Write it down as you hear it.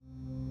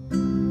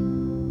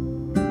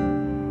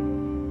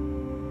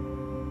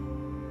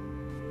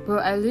Bro,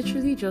 I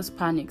literally just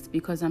panicked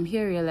because I'm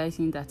here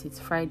realizing that it's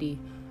Friday,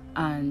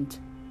 and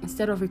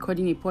instead of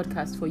recording a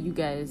podcast for you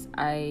guys,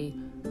 I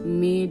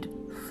made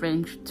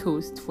French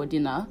toast for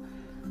dinner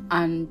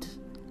and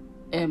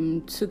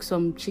took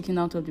some chicken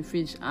out of the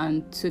fridge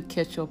and took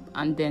ketchup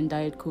and then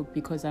Diet Coke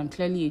because I'm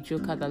clearly a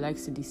joker that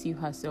likes to deceive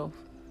herself.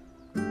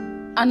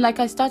 And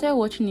I started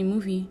watching a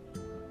movie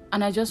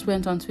and I just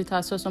went on Twitter,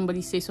 I saw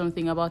somebody say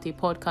something about a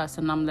podcast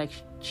and I'm like,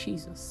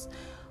 Jesus,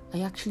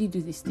 I actually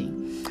do this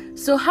thing.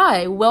 So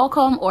hi,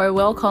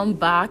 welcome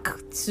back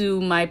to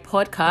my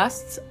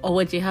podcast.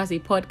 Owoje has a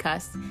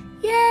podcast.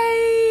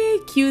 Yay!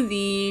 Cue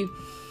the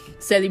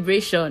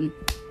celebration.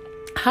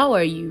 How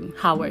are you?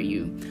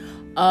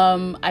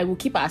 I will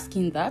keep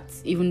asking that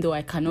even though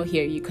I cannot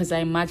hear you because I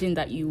imagine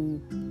that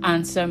you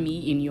answer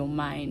me in your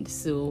mind.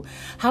 So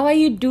how are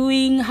you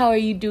doing? How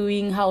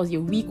was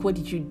your week? What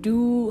did you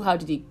do? How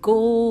did it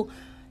go?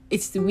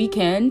 It's the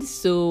weekend,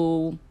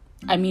 so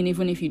I mean,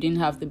 even if you didn't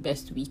have the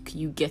best week,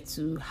 you get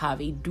to have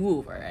a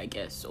do-over, I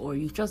guess, or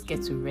you just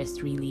get to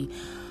rest, really.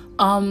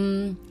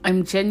 I'm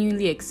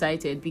genuinely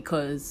excited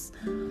because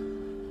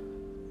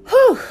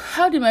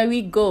how did my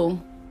week go?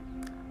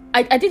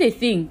 I did a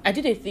thing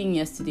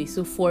yesterday.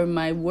 So for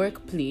my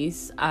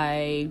workplace,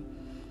 I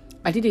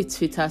did a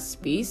Twitter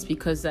space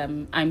because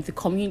I'm the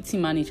community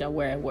manager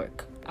where I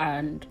work,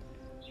 and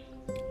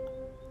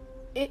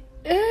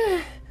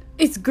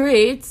it's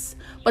great,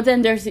 but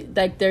then there's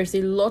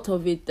a lot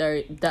of it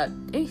there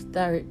is,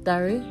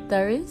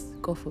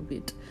 God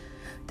forbid,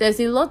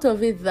 there's a lot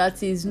of it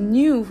that is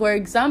new. For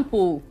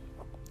example,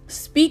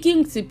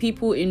 speaking to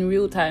people in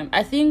real time.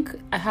 I think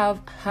I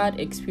have had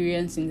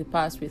experience in the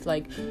past with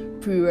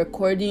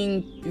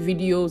pre-recording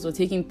videos or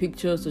taking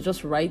pictures or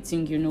just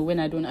writing, when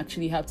I don't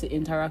actually have to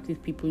interact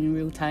with people in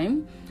real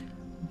time.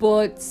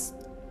 But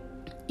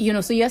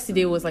so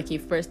yesterday was a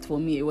first for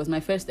me. It was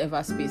my first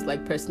ever space,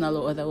 personal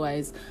or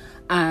otherwise.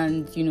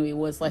 And, it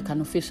was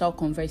an official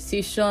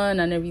conversation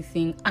and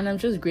everything. And I'm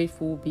just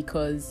grateful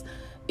because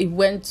it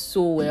went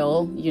so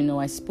well.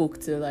 I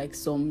spoke to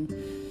some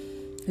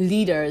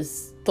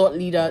leaders, what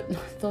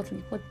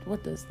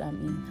does that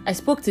mean? I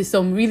spoke to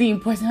some really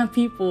important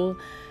people,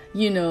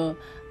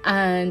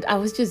 and I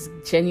was just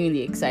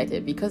genuinely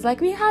excited because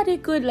we had a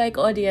good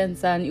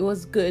audience and it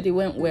was good. It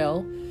went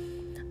well.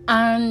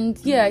 And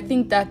yeah, I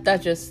think that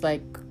just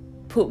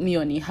put me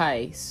on a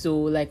high.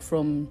 So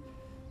from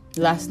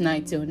last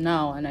night till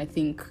now, and I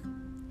think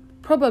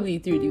probably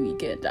through the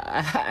weekend,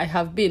 I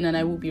have been and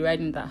I will be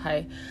riding that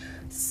high.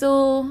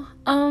 So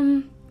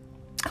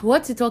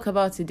what to talk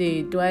about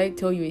today? Do I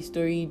tell you a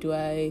story? Do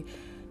I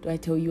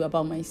tell you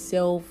about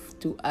myself?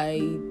 Do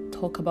I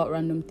talk about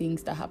random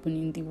things that happen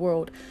in the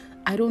world?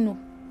 I don't know.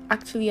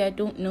 Actually, I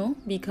don't know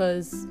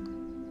because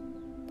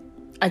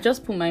I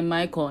just put my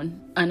mic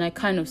on and I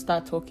kind of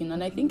start talking,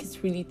 and I think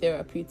it's really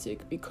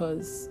therapeutic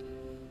because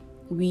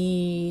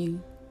we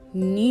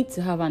need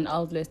to have an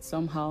outlet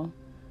somehow.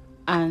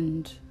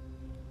 And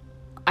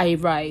I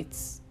write,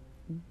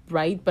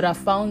 but I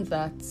found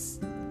that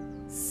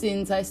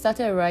since I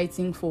started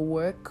writing for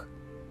work,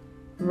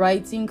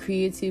 writing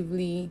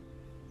creatively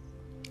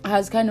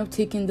has kind of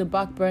taken the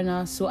back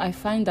burner. So I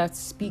find that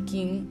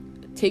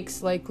speaking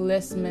takes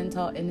less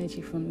mental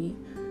energy from me.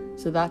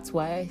 So that's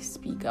why I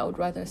speak. I would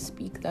rather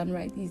speak than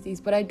write these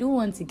days. But I do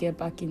want to get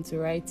back into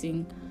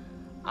writing.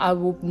 I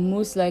will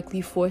most likely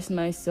force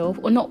myself,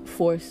 or not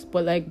force,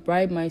 but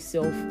bribe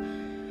myself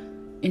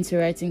into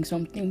writing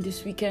something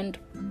this weekend.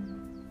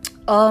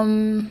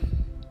 What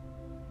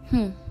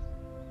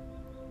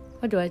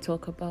do I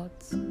talk about?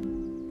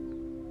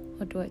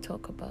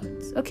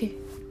 Okay.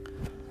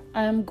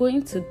 I am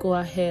going to go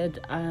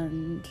ahead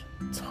and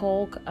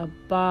talk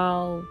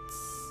about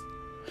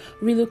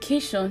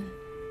relocation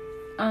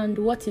and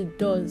what it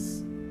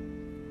does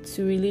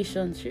to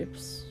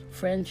relationships,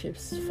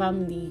 friendships,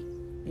 family,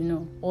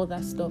 all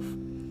that stuff.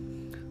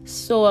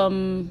 So,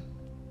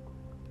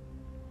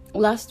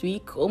 last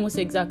week, almost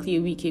exactly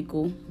a week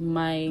ago,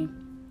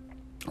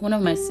 one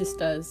of my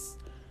sisters,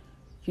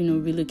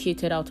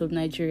 relocated out of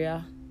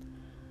Nigeria.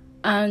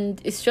 And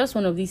it's just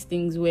one of these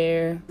things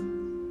where,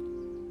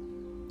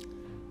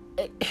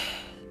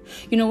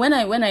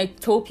 when I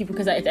told people,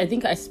 because I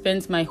think I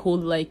spent my whole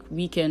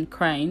weekend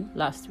crying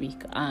last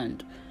week,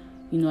 and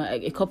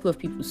a couple of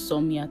people saw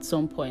me at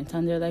some point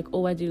and they're like,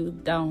 oh, why do you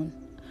look down?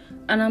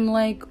 And I'm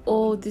like,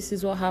 oh, this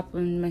is what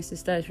happened, my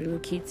sister is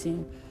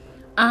relocating.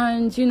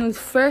 And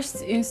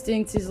first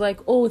instinct is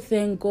oh,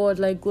 thank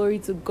God, glory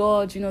to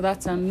God,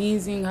 that's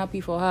amazing, happy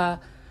for her.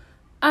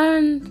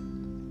 And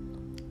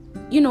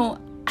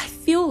I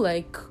feel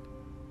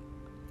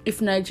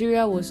if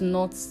Nigeria was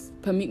not,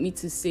 permit me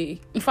to say,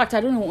 in fact,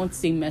 I don't want to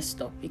say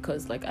messed up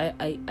because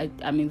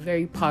I'm a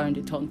very power on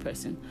the tongue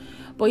person.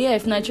 But yeah,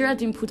 if Nigeria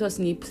didn't put us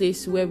in a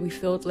place where we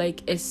felt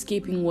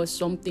escaping was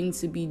something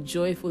to be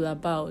joyful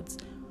about,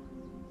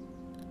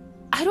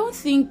 I don't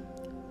think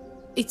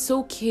it's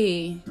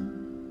okay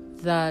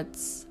that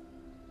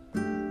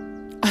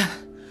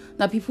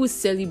people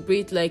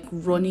celebrate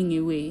running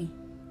away.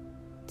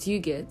 Do you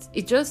get?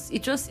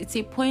 It's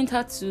a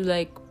pointer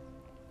to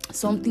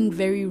something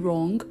very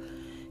wrong,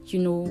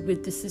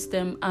 with the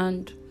system.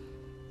 And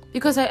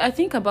because I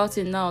think about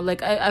it now,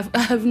 like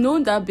I've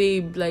known that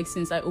babe like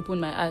since I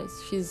opened my eyes.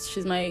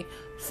 She's my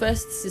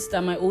first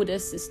sister, my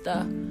oldest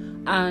sister,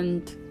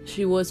 and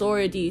she was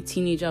already a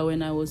teenager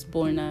when I was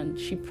born, and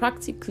she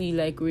practically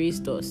like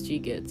raised us. She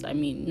gets, I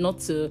mean, not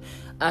to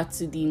add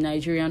to the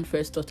Nigerian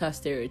first daughter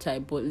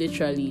stereotype, but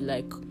literally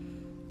like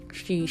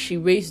she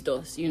raised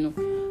us,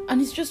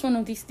 And it's just one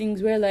of these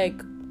things where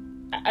like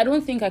I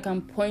don't think I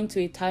can point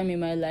to a time in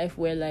my life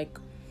where like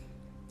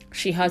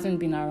she hasn't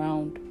been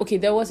around. Okay,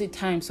 there was a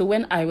time. So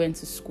when I went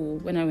to school,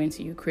 when I went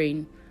to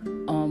Ukraine,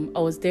 I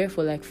was there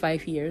for like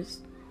 5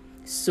 years.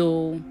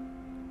 So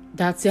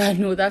that's it. I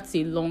know that's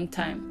a long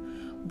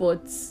time.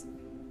 But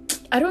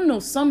I don't know,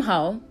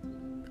 somehow,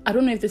 I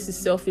don't know if this is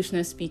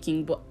selfishness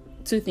speaking, but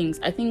two things.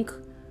 I think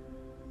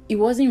it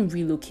wasn't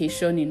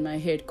relocation in my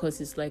head because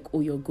it's like,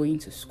 oh, you're going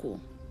to school,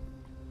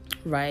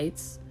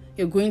 right?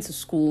 You're going to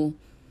school,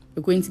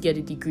 you're going to get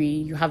a degree,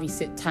 you have a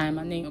set time,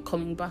 and then you're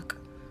coming back.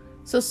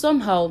 So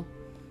somehow,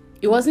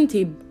 it wasn't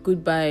a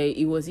goodbye,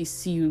 it was a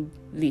see you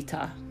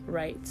later,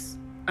 right?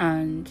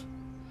 And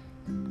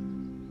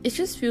it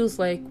just feels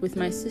like with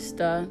my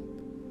sister,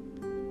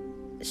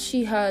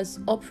 she has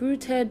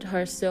uprooted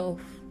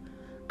herself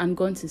and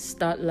gone to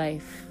start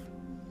life.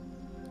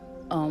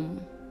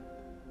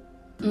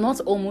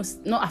 Not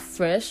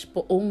afresh,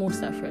 but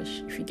almost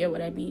afresh, if you get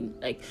what I mean.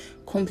 Like,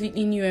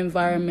 completely new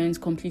environments,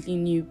 completely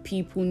new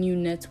people, new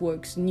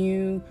networks,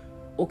 new,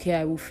 okay,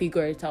 I will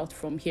figure it out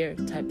from here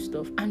type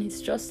stuff. And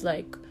it's just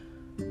like,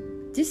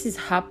 this is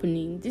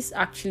happening. This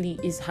actually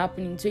is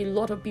happening to a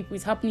lot of people.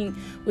 It's happening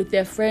with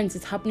their friends.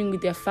 It's happening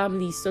with their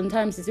families.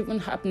 Sometimes it's even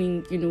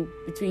happening,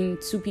 between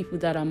two people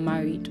that are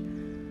married.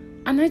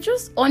 And I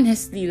just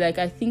honestly, like,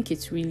 I think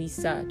it's really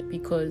sad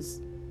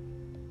because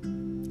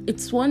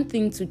it's one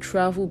thing to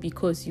travel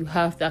because you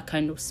have that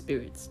kind of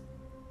spirit,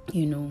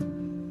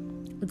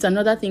 It's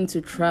another thing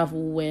to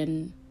travel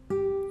when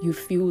you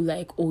feel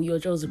like, oh, you're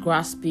just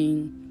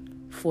grasping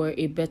for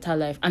a better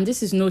life. And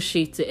this is no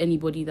shade to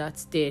anybody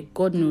that's there.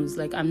 God knows,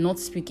 like, I'm not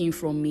speaking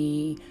from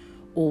me,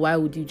 or why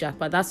would you jack?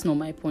 But that's not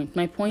my point.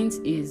 My point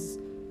is,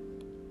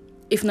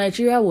 if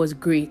Nigeria was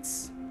great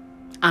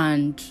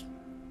and,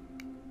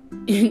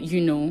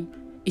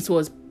 it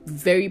was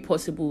very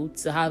possible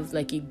to have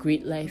like a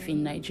great life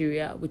in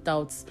Nigeria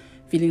without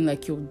feeling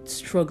like you're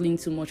struggling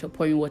too much or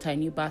pouring water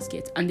in your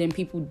basket, and then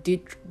people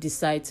did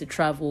decide to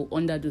travel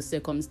under those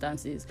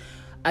circumstances,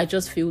 I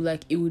just feel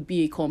like it would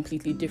be a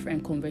completely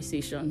different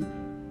conversation.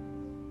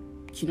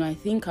 I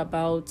think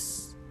about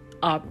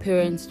our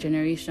parents'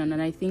 generation,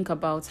 and I think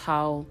about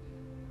how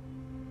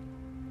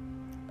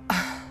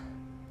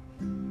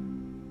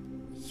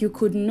you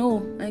could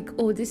know, like,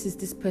 oh, this is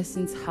this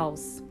person's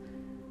house,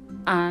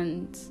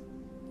 and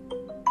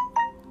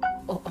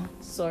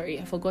sorry,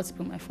 I forgot to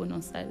put my phone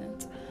on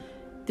silent.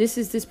 This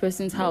is this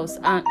person's house,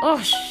 and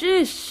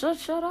shut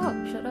up.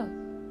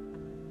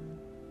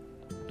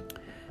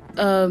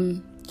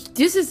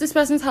 This is this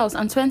person's house,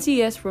 and 20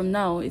 years from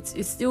now,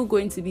 it's still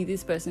going to be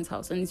this person's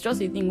house, and it's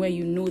just a thing where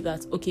you know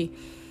that, okay,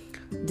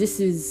 this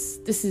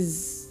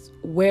is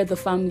where the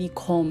family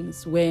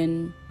comes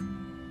when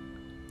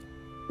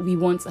we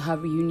want to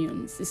have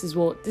reunions. This is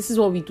what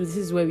we do. This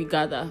is where we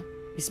gather.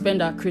 We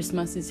spend our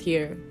Christmases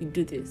here. We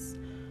do this.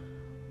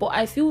 But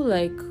I feel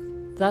like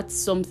that's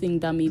something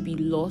that may be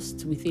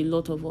lost with a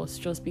lot of us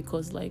just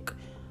because, like,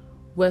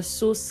 we're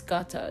so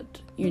scattered,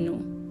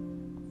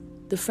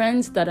 The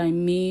friends that I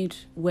made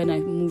when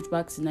I moved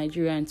back to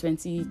Nigeria in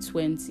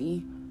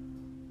 2020,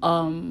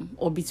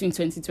 or between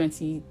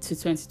 2020 to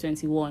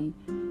 2021,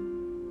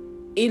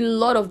 a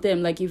lot of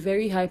them, like a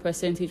very high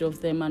percentage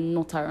of them, are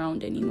not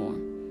around anymore.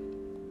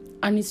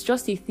 And it's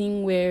just a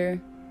thing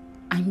where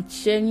I'm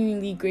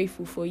genuinely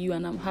grateful for you,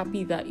 and I'm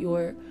happy that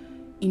you're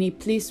in a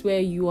place where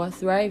you are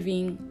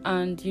thriving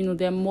and,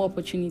 there are more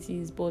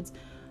opportunities. But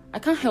I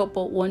can't help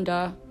but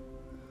wonder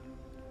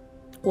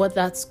what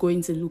that's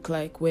going to look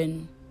like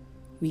when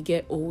we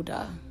get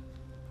older.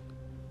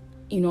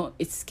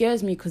 It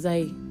scares me because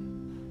I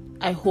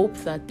hope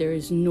that there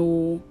is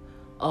no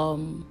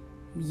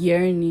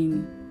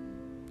yearning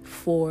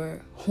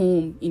for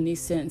home in a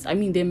sense. I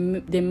mean,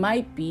 there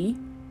might be.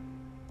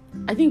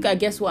 I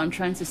guess what I'm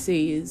trying to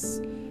say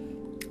is,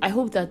 I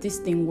hope that this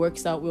thing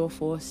works out well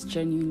for us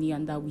genuinely,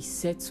 and that we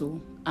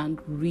settle and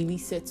really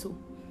settle.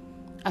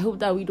 I hope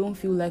that we don't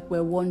feel like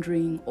we're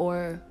wandering,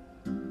 or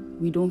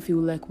we don't feel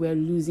like we're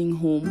losing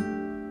home.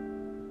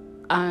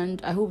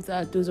 And I hope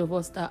that those of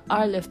us that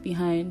are left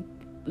behind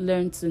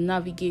learn to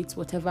navigate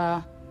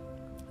whatever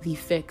the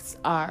effects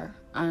are.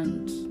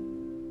 And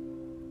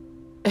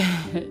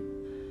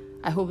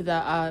I hope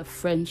that our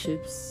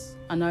friendships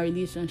and our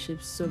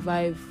relationships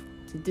survive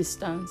the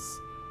distance.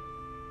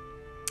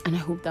 And I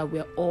hope that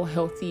we're all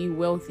healthy,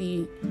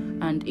 wealthy,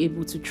 and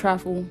able to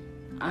travel.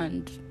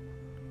 And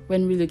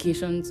when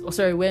reunions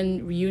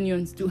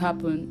do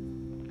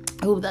happen,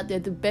 I hope that they're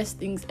the best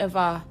things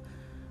ever.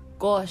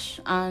 Gosh,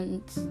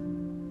 and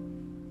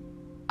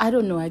I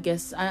don't know, I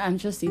guess I'm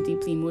just a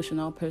deeply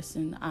emotional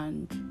person,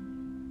 and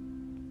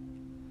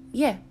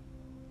yeah,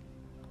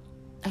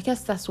 I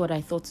guess that's what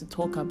I thought to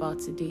talk about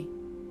today.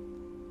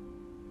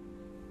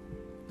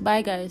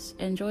 Bye, guys.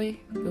 Enjoy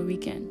your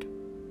weekend.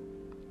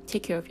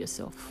 Take care of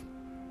yourself.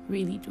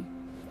 Really do.